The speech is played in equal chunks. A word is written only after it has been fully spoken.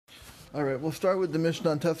All right, we'll start with the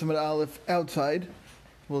Mishnah on Testament Aleph outside.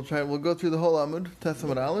 We'll go through the whole Amud,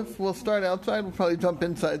 Testament Aleph. We'll start outside. We'll probably jump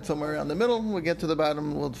inside somewhere around the middle. We'll get to the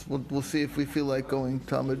bottom. We'll see if we feel like going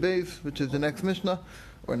to Amud Beis, which is the next Mishnah,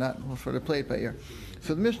 or not. We'll sort of play it by ear.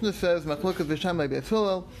 So the Mishnah says, Machlokas v'shamai be'etz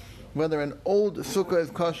Hillel, whether an old sukkah is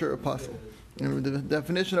kosher or possible. And the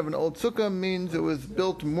definition of an old sukkah means it was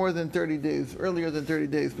built more than 30 days, earlier than 30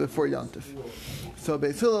 days before Yontif. So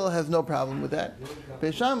Beis Hillel has no problem with that.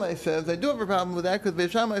 Beis Shammai says, I do have a problem with that because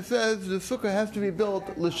Beis Shammai says the sukkah has to be built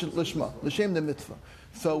lishma, l'shem the mitzvah.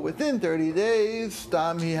 So within 30 days,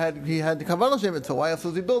 Stam, he had the kavanah l'shem mitzvah. Why else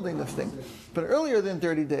was he building this thing? But earlier than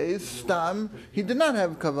 30 days, Stam, he did not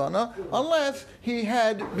have kavanah unless he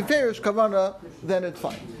had beferish kavanah, then it's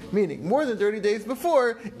fine. Meaning, more than 30 days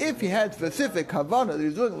before, if he had specific kavanah that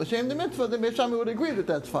he's doing l'shem the mitzvah, then Beis Shammai would agree that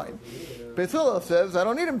that's fine. Beis Hillel says, I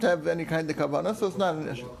don't need him to have any kind of kavanah, so it's not an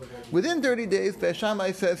issue. Within 30 days, Beis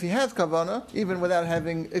Shammai says he has kavanah, even without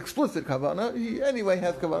having explicit kavanah. He anyway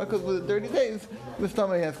has kavanah, because within 30 days,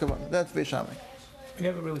 Mistama has kavanah. That's Beis Shammai. You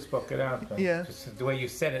never really spoke it out, though. Yeah. Just the way you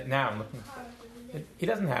said it now, I'm looking. He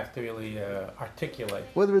doesn't have to really articulate.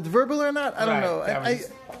 Whether it's verbal or not, I don't know.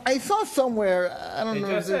 I saw somewhere, I don't know.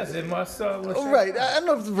 It just says it must... right, I don't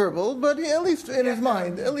know if it's verbal, but at least in his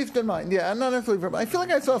mind, yeah, not necessarily verbal. I feel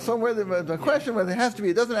like I saw somewhere the question whether it has to be,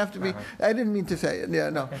 it doesn't have to be, I didn't mean to say it, yeah,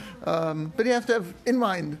 no. But he has to have in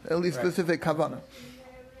mind at least specific kavanah,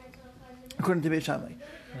 according to Beis Shammai.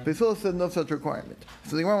 Beis Hillel said no such requirement.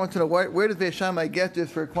 So the Gemara wants to know where does Beis Shammai get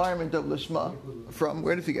this requirement of lishma from?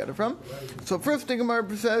 Where does he get it from? So first the Gemara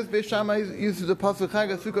says Beis Shammai uses the pasuk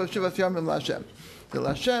Chag Sukkos Shivas Yamim L'Hashem. The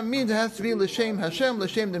L'Hashem means it has to be l'shem Hashem,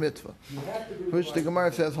 l'shem the mitzvah. Which the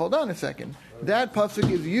Gemara says, hold on a second. That pasuk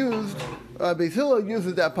is used. Beis Hillel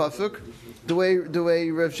uses that pasuk the way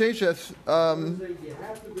Rav Sheshes.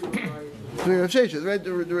 Right?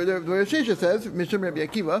 The way Rav Sheshes says, Mishum Rabbi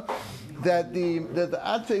Akiva, that the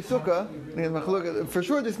Atzei Sukkah, for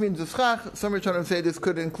sure this means the Schach. Some Rishonim say this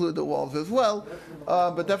could include the walls as well,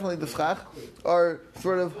 but definitely the Schach are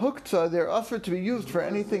sort of huktzah. They're offered to be used for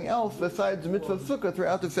anything else besides the mitzvah of Sukkah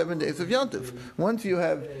throughout the 7 days of Yontif. Once you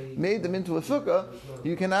have made them into a Sukkah,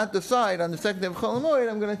 you cannot decide on the second day of Chol HaMoed,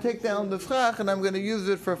 I'm going to take down the Schach and I'm going to use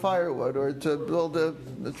it for firewood or to build a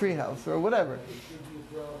treehouse or whatever.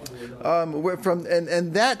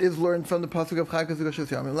 And that is learned from the pasuk of Chag Sukkos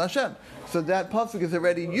Yamim L'Hashem. So that pasuk is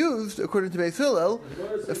already used, according to Beis Hillel,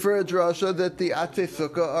 for a drasha that the Atzei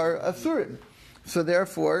Sukkah are asurim. So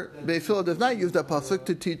therefore, Beis Hillel does not use that pasuk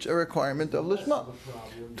to teach a requirement of lishma.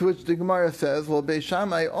 To which the Gemara says, well, Beis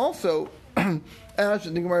Shammai also, the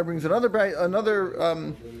Gemara brings another brings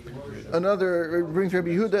Rabbi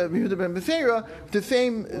Yehuda ben Beseira, the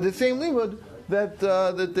same limud, that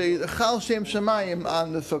the chal shem shamayim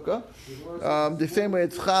on the sukkah, the same way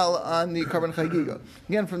it's chal on the karban chagiga.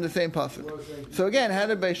 Again, from the same pasuk. So again, how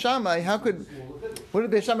did Beis Shammai? What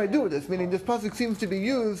did Beis Shammai do with this? Meaning, this pasuk seems to be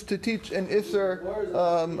used to teach an isser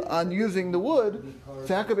on using the wood.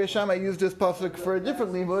 So how could Beis Shammai use this pasuk for a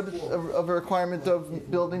different limud of a requirement of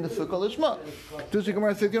building the sukkah lishma? Tushik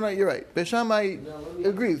Gemara says, you're right. Beis Shammai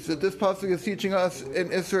agrees that this pasuk is teaching us an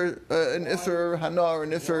isser hana or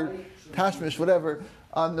an isser tashmish, whatever,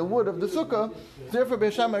 on the wood of the sukkah. Therefore,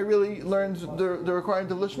 Beis Shammai really learns the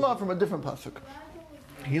requirement of lishma from a different pasuk.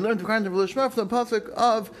 He learned the requirement of lishma from the pasuk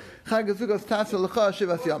of Chag Sukkos Tasa L'cha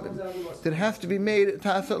Shivas Yamim. That has to be made,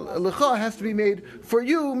 Tasa L'cha has to be made for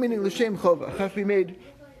you, meaning l'shem chova. It has to be made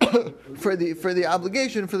for the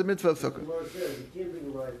obligation, for the mitzvah of sukkah.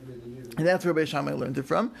 And that's where Beis Shammai learned it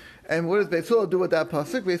from. And what does Beis Hillel do with that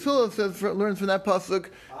pasuk? Beis Hillel learns from that pasuk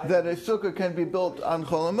that a sukkah can be built on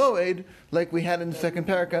Chol HaMoed, like we had in the second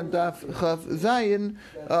parak on Daf Chaf Zayin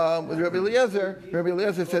with Rabbi Eliezer. Rabbi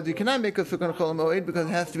Eliezer says you cannot make a sukkah on Chol HaMoed because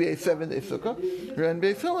it has to be a 7-day sukkah. And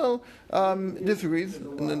Beis Hillel disagrees,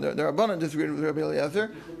 and then the Rabbanan disagreed with Rabbi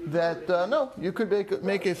Eliezer, that no, you could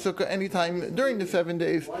make a sukkah anytime during the 7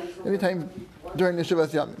 days, anytime during the Shivas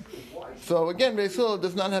Yamim. So again, Beis Hillel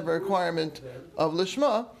does not have a requirement of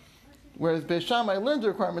lishma, whereas Beis Shammai learned the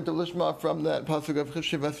requirement of lishma from that pasuk of Chag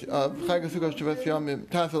Sukkos Shivas Yamim,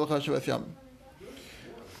 Tasa L'cha Shivas Yamim.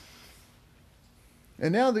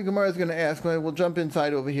 And now the Gemara is going to ask, we'll jump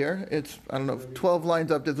inside over here. It's, 12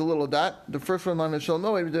 lines up, there's a little dot. The first one line is Shel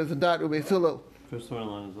Moed, there's a dot, Beis Hillel. First one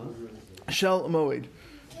line is what? Shel Moed.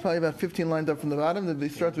 Probably about 15 lines up from the bottom.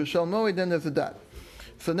 It starts with Shel Moed, then there's a dot.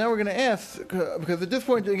 So now we're going to ask, because at this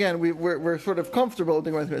point, again, we're sort of comfortable,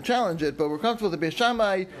 the Gemara is going to challenge it, but we're comfortable that Beis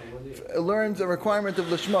Shammai learns a requirement of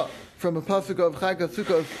Lishma from a pasuk of Chag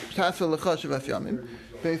Sukkos Tasa L'cha Shivas Yamim.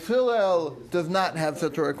 Beis Hillel does not have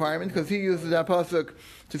such a requirement, because he uses that pasuk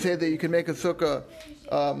to say that you can make a sukkah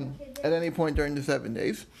at any point during the 7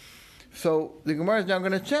 days. So the Gemara is now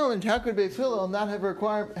going to challenge: how could Beis Hillel not have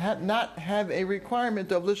a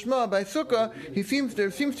requirement of lishma by sukkah?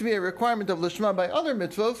 There seems to be a requirement of lishma by other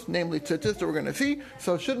mitzvos, namely tzitzis, that we're going to see.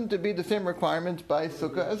 So shouldn't it be the same requirement by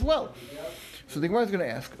sukkah as well? So the Gemara is going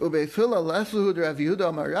to ask: Beis Hillel lasluhu Rav Yehuda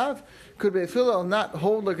Amar Rav? Could Beis Hillel not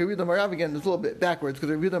hold like Rav Yehuda Amar Rav? Again, it's a little bit backwards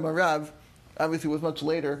because Rav Yehuda Amar Rav obviously was much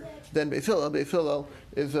later than Beis Hillel. Beis Hillel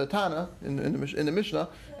is Tana in the Mishnah,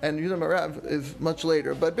 and Yehuda Amar Rav is much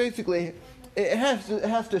later. But basically, it has to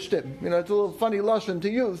shtim. You know, it's a little funny lashon to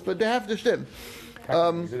use, but they have to shtim.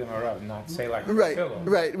 Not say like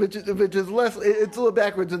right, which is less. It's a little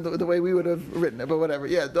backwards in the way we would have written it, but whatever.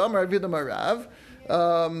 Yeah, the Amar Yehuda Amar Rav.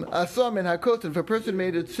 Asam in hakotin, if a person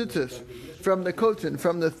made a tzitzis from the kotin,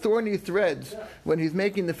 from the thorny threads, when he's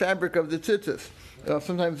making the fabric of the tzitzis.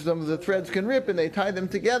 Sometimes some of the threads can rip, and they tie them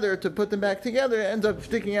together to put them back together. It ends up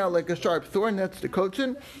sticking out like a sharp thorn. That's the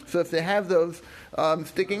kotin. So if they have those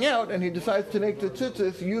sticking out, and he decides to make the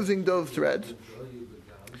tzitzis using those threads,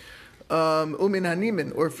 umin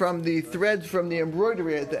hanimin, or from the threads from the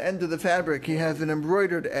embroidery at the end of the fabric, he has an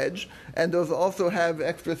embroidered edge, and those also have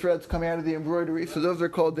extra threads coming out of the embroidery, so those are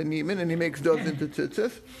called the nimin, and he makes those into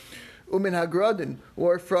tzitzis. Umin hagradin,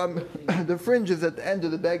 or from the fringes at the end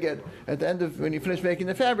of the beged, at the end of when you finish making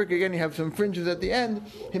the fabric, again you have some fringes at the end,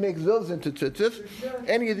 he makes those into tzitzis.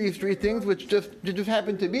 Any of these three things which just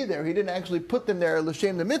happen to be there, he didn't actually put them there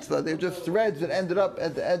l'shem the mitzvah, they're just threads that ended up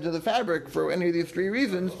at the edge of the fabric for any of these three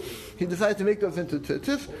reasons, he decides to make those into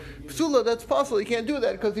tzitzis. Psula, that's possible, he can't do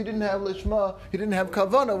that because he didn't have lishma, he didn't have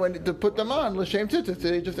kavana to put them on l'shem tzitzis,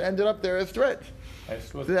 they just ended up there as threads.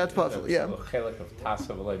 So that's possible, yeah. So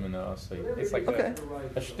it's like a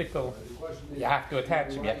shtickle. You have to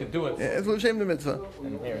attach him. You have to do it. Yeah, it's l'shem the mitzvah.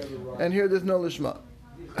 And here there's no lishma.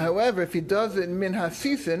 However, if he does it min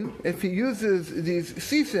ha-sisin, if he uses these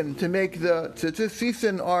sisin to make the tzitzis,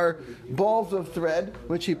 sisin are balls of thread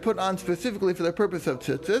which he put on specifically for the purpose of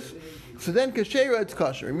tzitzis. So then kashera it's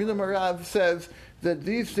kosher. Yehuda Amar Rav says that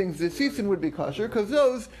these things, the sisin would be kosher, because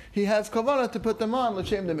those, he has kavanah to put them on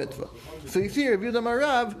l'shem the mitzvah. So you see, Yehuda Amar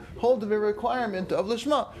Rav holds the requirement of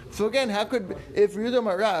lishma. So again, how could, if Yehuda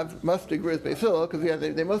Amar Rav must agree with Beis Hillel, because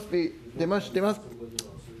they must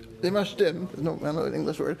stim. No, I don't know an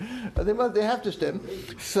English word. They have to stim.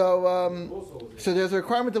 So there's a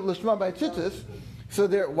requirement of lishma by tzitzis. So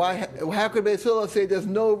how could Beis Hillel say there's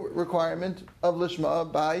no requirement of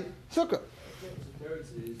lishma by sukkah?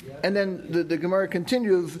 And then the Gemara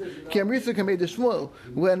continues, Kiamrisa Kamei de Shmuel,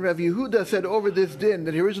 when Rav Yehuda said over this din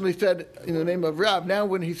that he originally said in the name of Rav, now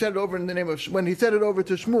when he said it over when he said it over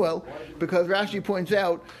to Shmuel, because Rashi points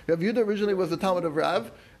out Rav Yehuda originally was the Talmud of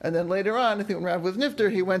Rav, and then later on, I think when Rav was Nifter,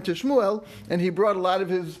 he went to Shmuel and he brought a lot of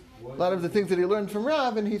the things that he learned from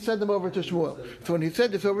Rav, and he said them over to Shmuel. So when he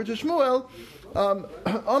said this over to Shmuel,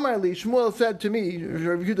 Omar Li, Shmuel said to me,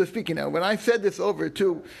 Rav Yehuda speaking now, when I said this over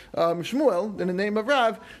to Shmuel, in the name of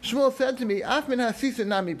Rav, Shmuel said to me, Af min ha-sisin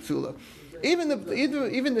nami psula. Even the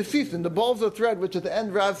sisin, the balls of thread, which at the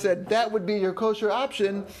end Rav said, that would be your kosher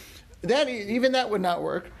option, even that would not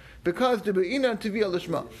work, because the be'ina tivia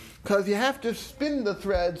lishma. Because you have to spin the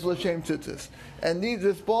threads l'shem tzitzis. And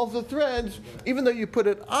these balls of threads, even though you put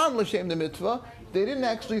it on l'shem the mitzvah, they didn't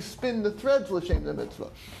actually spin the threads l'shem the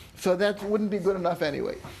mitzvah. So that wouldn't be good enough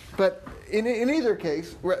anyway. But in either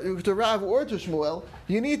case, to Rav or to Shmuel,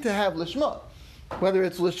 you need to have lishma. Whether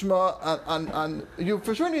it's lishma on you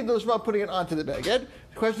for sure need lishma putting it onto the beged. The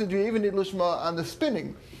question is, do you even need lishma on the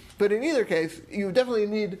spinning? But in either case, you definitely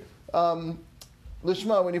need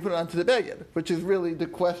lishma when you put it onto the beged, which is really the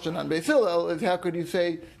question on Beis Hillel, is how could you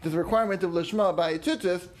say there's a requirement of lishma by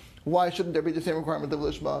tzitzis, why shouldn't there be the same requirement of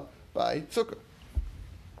lishma by sukkah?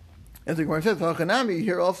 As the Gemara says, Hachanami,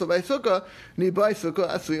 here also by sukkah, ni by sukkah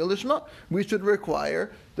asuya lishma. We should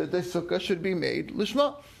require that the sukkah should be made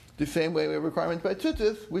lishma. The same way we have requirement by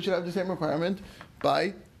tzitzis, we should have the same requirement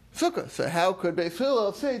by sukkah. So how could Beis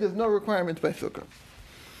Hillel say there's no requirement by sukkah?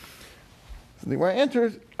 So the Gemara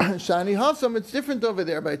enters, Shani Hasam, it's different over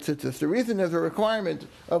there by tzitzis. The reason there's a requirement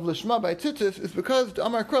of lishma by tzitzis is because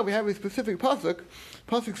Amar Kro, we have a specific pasuk.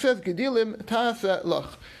 Pasuk says, Gedilim ta'asa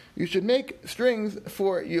lach. You should make strings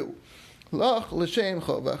for you. Lach l'shem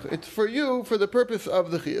chovach. It's for you for the purpose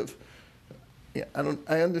of the chiyuv. Yeah,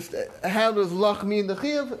 I understand. How does lach mean the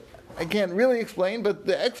chiyuv? I can't really explain, but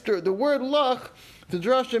the word lach, the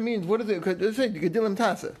drasha means, what is it? It's saying gedilim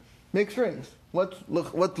tasa. Make strings. What's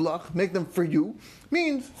lach? Make them for you.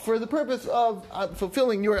 Means for the purpose of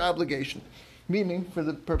fulfilling your obligation. Meaning for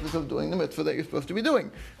the purpose of doing the mitzvah that you're supposed to be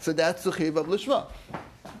doing. So that's the chiyuv of lishma.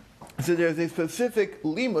 So there's a specific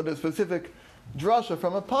limud, a specific drasha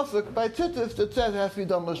from a pasuk by tzitzis that says it has to be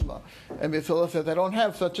done lishma. And Beis Hillel says, I don't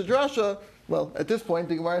have such a drasha. Well, at this point,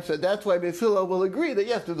 the Gemara said that's why Beis Hillel will agree that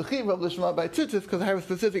yes, there's a chiv of lishma by tzitzis because I have a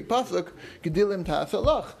specific pasuk, gedilim ta'asa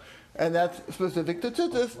lach. And that's specific to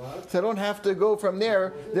tzitzis, so I don't have to go from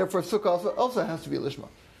there. Therefore, sukkah also has to be lishma.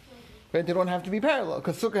 Right? They don't have to be parallel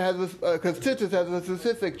because because tzitzis has a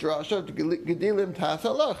specific drasha, gedilim ta'asa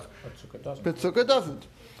lach. But sukkah doesn't.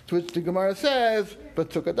 To which the Gemara says, but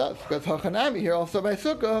sukkah does. Because hachanami here also by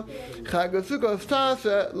sukkah, chag sukkah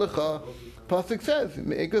ta'asa lecha. Pasuk says,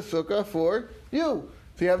 make a sukkah for you.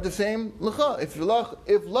 So you have the same lecha. If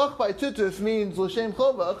lach by tzitzis means l'shem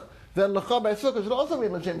chovach, then lecha by sukkah should also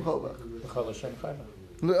mean l'shem chovach. Lecha l'shem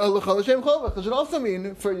chovach. It should also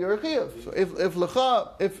mean for your chiyuv. So if it's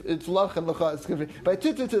lach and lecha, it's confusing. By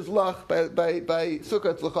tzitzis it's lach, by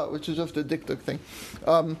sukkah it's lecha, which is just a diktuk thing.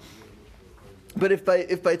 But if by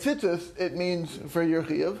tzitzis it means for your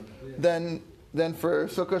chiyuv, then for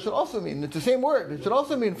sukkah should also mean, it's the same word, it should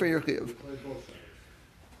also mean for your chiyuv.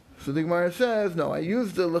 So the Gemara says, no, I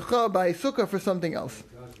used the lecha by sukkah for something else.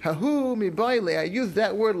 Hahu mi baile, I used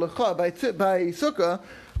that word lecha by sukkah,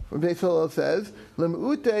 Beis Hillel says,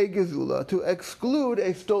 lem'ute gezula, to exclude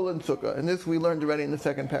a stolen sukkah. And this we learned already in the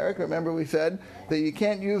second parak. Remember we said that you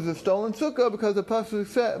can't use a stolen sukkah because the pasuk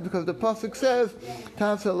says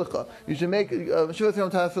ta'asa lecha. You should make shivas yom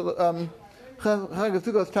ta'asa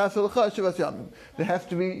it has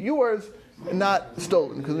to be yours, not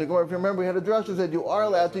stolen. Because if you remember, we had a drasha that said you are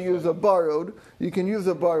allowed to use a borrowed. You can use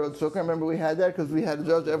a borrowed sukkah. Remember, we had that because we had a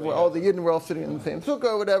drasha. All the Yidden were all sitting in the same sukkah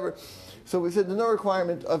or whatever. So we said there's no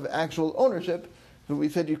requirement of actual ownership. So we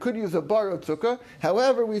said you could use a borrowed sukkah.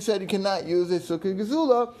 However, we said you cannot use a sukkah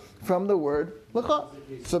gezula from the word lecha.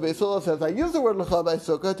 So Beis Hillel says, I use the word lecha by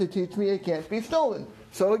sukkah to teach me it can't be stolen.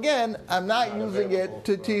 So again, I'm not using it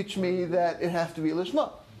to teach me that it has to be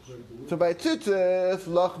lishma. So by tzitzis,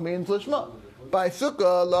 lach means lishma. By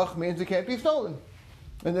sukkah, lach means it can't be stolen.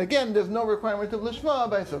 And again, there's no requirement of lishma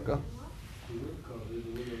by sukkah.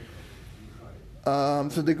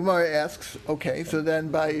 So the Gemara asks, okay, so then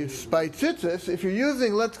by tzitzis, if you're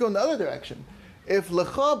using, let's go in the other direction. If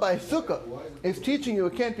lecha by sukkah is teaching you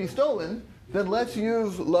it can't be stolen, then let's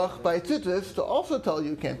use lach by tzitzis to also tell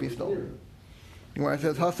you it can't be stolen. Gemara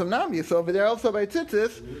says, Hasam Nami, so over there also by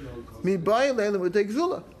tzitzis, mi ba'ilei l'mutei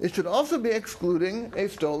gzula. It should also be excluding a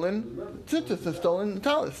stolen tzitzis, a stolen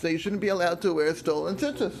talis. So you shouldn't be allowed to wear stolen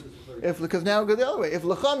tzitzis. Because now it goes the other way. If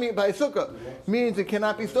lachami by sukkah means it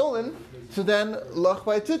cannot be stolen, so then lach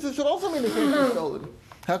by tzitzis should also mean it can't be stolen.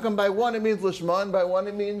 How come by one it means lishma and by one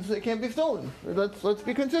it means it can't be stolen? Let's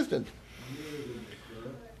be consistent.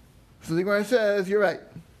 So the Gemara says, you're right.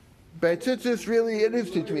 By tzitzis, really, it is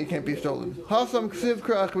teaching me it can't be stolen. Hasam ksiv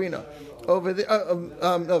kra'achrina. Over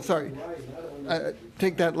the, sorry.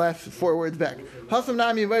 Take that last 4 words back. Hasam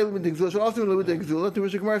nami should also mean l'exula, to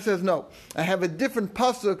which the Gemara says, no. I have a different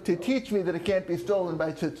pasuk to teach me that it can't be stolen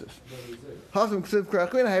by tzitzis. Hasam ksiv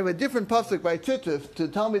kra'achrina, I have a different pasuk by tzitzis to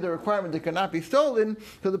tell me the requirement that cannot be stolen.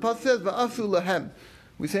 So the pasuk says, va'asu lahem.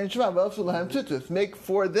 We say in Shema, va'asu lahem tzitzis. Make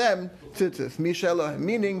for them tzitzis, mishalah,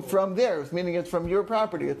 meaning from theirs, meaning it's from your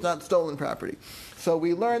property, it's not stolen property. So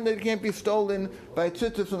we learn that it can't be stolen by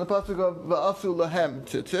tzitzis from the pasuk of va'asu lahem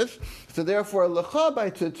tzitzis. So therefore, lecha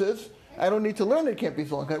by tzitzis, I don't need to learn it can't be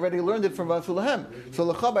stolen. I already learned it from va'asu lahem. So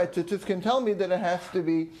lecha by tzitzis can tell me that it has to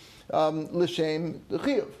be l'shem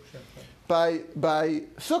chiyuv. By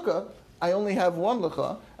sukkah, I only have one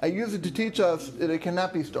lecha. I use it to teach us that it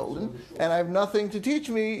cannot be stolen, and I have nothing to teach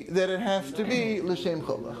me that it has to be l'shem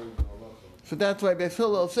cholach. So that's why Beis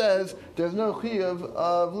Hillel says there's no chiyuv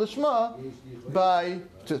of lishma by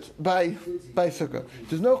sukkah.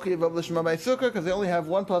 There's no chiyuv of lishma by sukkah because they only have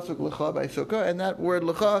one pasuk lecha by sukkah, and that word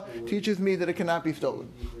lecha teaches me that it cannot be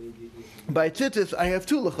stolen. By tzitzis, I have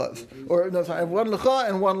 2 lechas, I have one lecha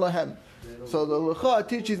and one lahem. So the lecha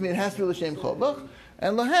teaches me it has to be l'shem cholach,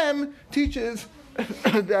 and lahem teaches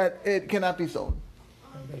that it cannot be stolen.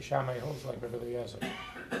 Beis Shammai holds like Rabbi Eliezer.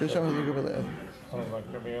 Beis Shammai holds like Rabbi Eliezer. Like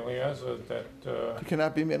Rabbi Eliezer that it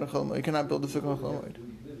cannot be made a chol moed. You cannot build a sukkah on chol moed.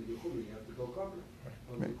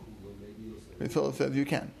 Right. Beis Hillel says you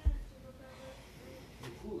can.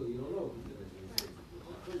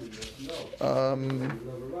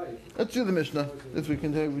 Let's do the Mishnah. This we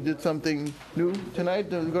can take. We did something new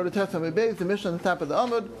tonight. We go to Testament Beis, the Mishnah on the top of the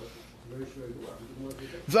Amud.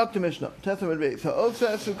 Zok to Mishnah, Testament Beis.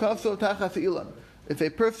 Ha'osa sukaso tachas ilan. If a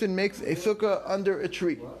person makes a sukkah under a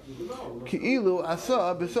tree, ki'ilu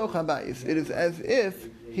asa b'soch habayis. It is as if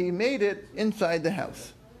he made it inside the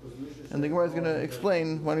house. And the Gemara is going to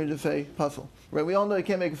explain. Why don't you just say puzzle? Right? We all know you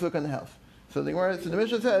can't make a sukkah in the house. So the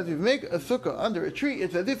Mishnah says, if you make a sukkah under a tree,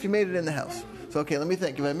 it's as if you made it in the house. So okay, let me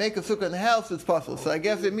think. If I make a sukkah in the house, it's possible. So I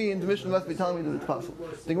guess it means the Mishnah must be telling me that it's possible.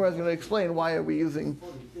 The Gemara is going to explain why are we using,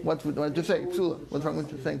 what to say, psula. What's wrong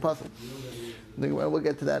with saying possible? We'll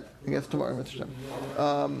get to that, I guess, tomorrow.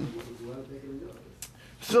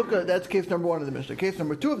 Sukkah, that's case number 1 of the Mishnah. Case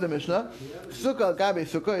number 2 of the Mishnah, sukkah al-gabe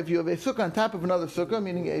sukkah. If you have a sukkah on top of another sukkah,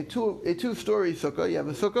 meaning a two-story sukkah, you have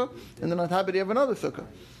a sukkah, and then on top of it you have another sukkah.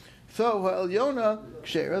 So, ha'elyona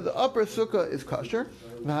kshera, the upper sukkah is kosher,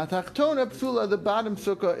 v'hatachtona psula, the bottom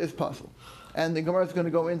sukkah is pasul. And the Gemara is going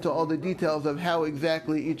to go into all the details of how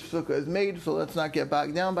exactly each sukkah is made, so let's not get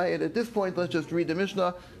bogged down by it. At this point, let's just read the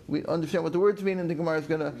Mishnah. We understand what the words mean, and the Gemara is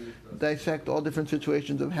going to dissect all different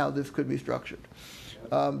situations of how this could be structured.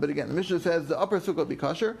 But again, the Mishnah says the upper sukkah will be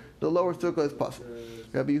kosher, the lower sukkah is pasul.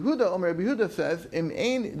 Rabbi Yehuda says, Im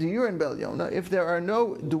ein diurin b'elyona, if there are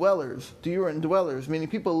no dwellers, meaning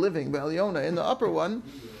people living b'elyona in the upper one,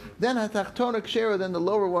 then hatachtona kshera, then the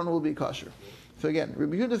lower one will be kosher. So again,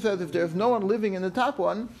 Rabbi Yehuda says if there's no one living in the top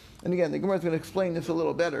one, and again, the Gemara is going to explain this a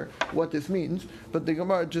little better, what this means, but the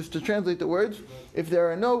Gemara, just to translate the words, if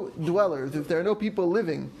there are no dwellers, if there are no people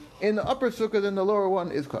living in the upper sukkah, then the lower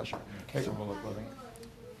one is kosher. Capable of living.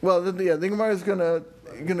 Well, the Gemara is going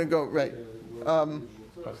to go, right.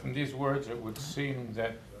 But from these words, it would seem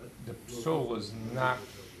that the psul is not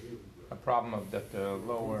a problem of that the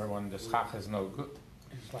lower one, the schach, is no good.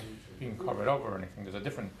 It's like being covered over or anything. There's a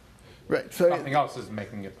different. Right. So something else is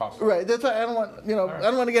making it possible. Right. That's why I don't want I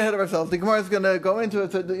don't want to get ahead of ourselves. The Gemara is going to go into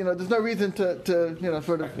it. So there's no reason to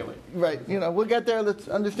sort of speculate. Right. We'll get there. Let's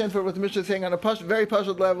understand sort of what the Mishnah is saying on a very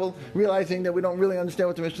puzzled level, realizing that we don't really understand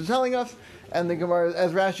what the Mishnah is telling us. And the Gemara,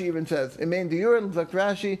 as Rashi even says, "Imein diurin like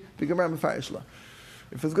Rashi, the Gemara mefarishla."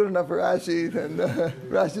 If it's good enough for Rashi, then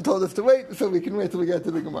Rashi told us to wait, so we can wait till we get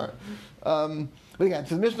to the Gemara. But again,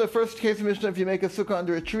 so the Mishnah, first case of Mishnah, if you make a sukkah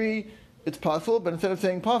under a tree, it's possible, but instead of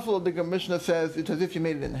saying possible, the Mishnah says it's as if you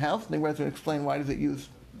made it in the house. And the Gemara is going to explain why does it use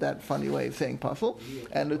that funny way of saying possible.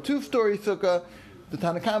 And the two-story sukkah, the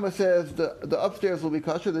Tanakama says the upstairs will be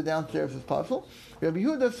kosher, the downstairs is possible. Rabbi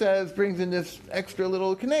Yehuda brings in this extra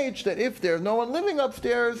little knage that if there's no one living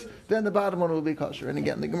upstairs, then the bottom one will be kosher. And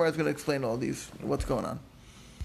again, the Gemara is going to explain all these, what's going on.